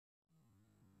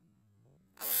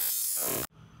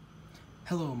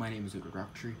Hello, my name is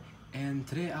Rocketry, and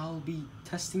today I'll be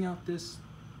testing out this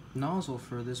nozzle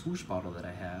for this whoosh bottle that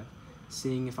I have,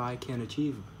 seeing if I can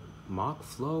achieve mock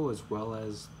flow as well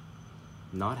as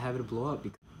not have it blow up.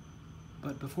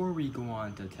 But before we go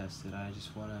on to test it, I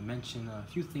just want to mention a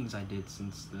few things I did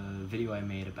since the video I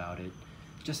made about it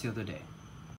just the other day.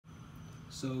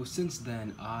 So since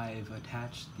then, I've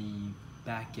attached the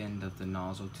back end of the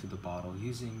nozzle to the bottle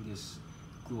using this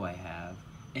glue I have.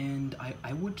 And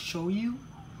I would show you,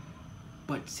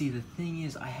 but see, the thing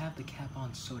is I have the cap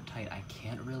on so tight I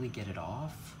can't really get it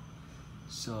off.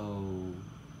 So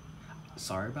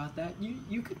sorry about that.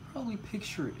 You could probably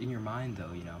picture it in your mind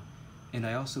though, you know. And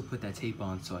I also put that tape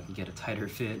on so I can get a tighter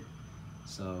fit.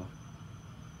 So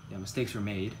yeah, mistakes were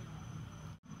made.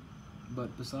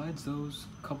 But besides those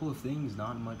couple of things,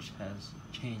 not much has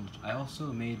changed. I also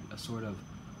made a sort of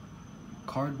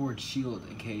cardboard shield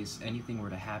in case anything were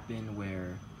to happen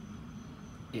where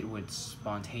it would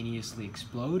spontaneously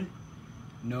explode.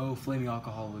 No flaming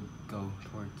alcohol would go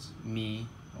towards me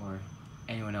or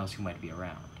anyone else who might be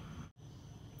around.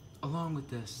 Along with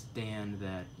the stand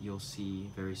that you'll see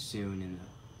very soon in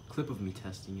the clip of me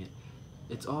testing it,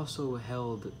 it's also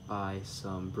held by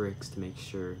some bricks to make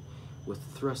sure with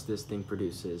the thrust this thing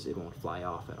produces, it won't fly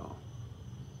off at all.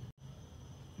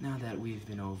 Now that we've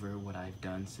been over what I've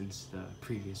done since the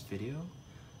previous video,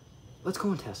 let's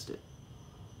go and test it.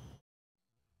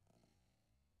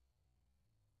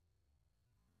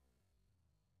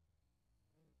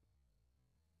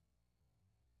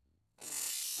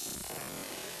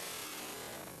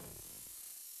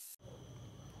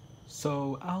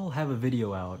 So I'll have a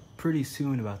video out pretty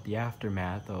soon about the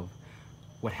aftermath of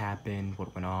what happened,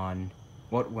 what went on,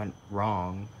 what went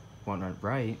wrong, what went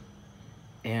right,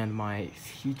 and my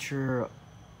future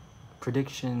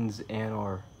predictions and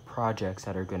or projects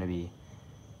that are going to be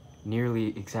nearly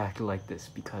exactly like this,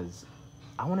 because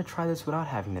I want to try this without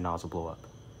having the nozzle blow up.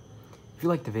 If you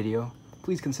liked the video,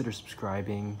 please consider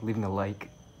subscribing, leaving a like,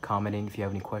 commenting if you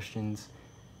have any questions.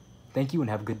 Thank you and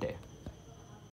have a good day.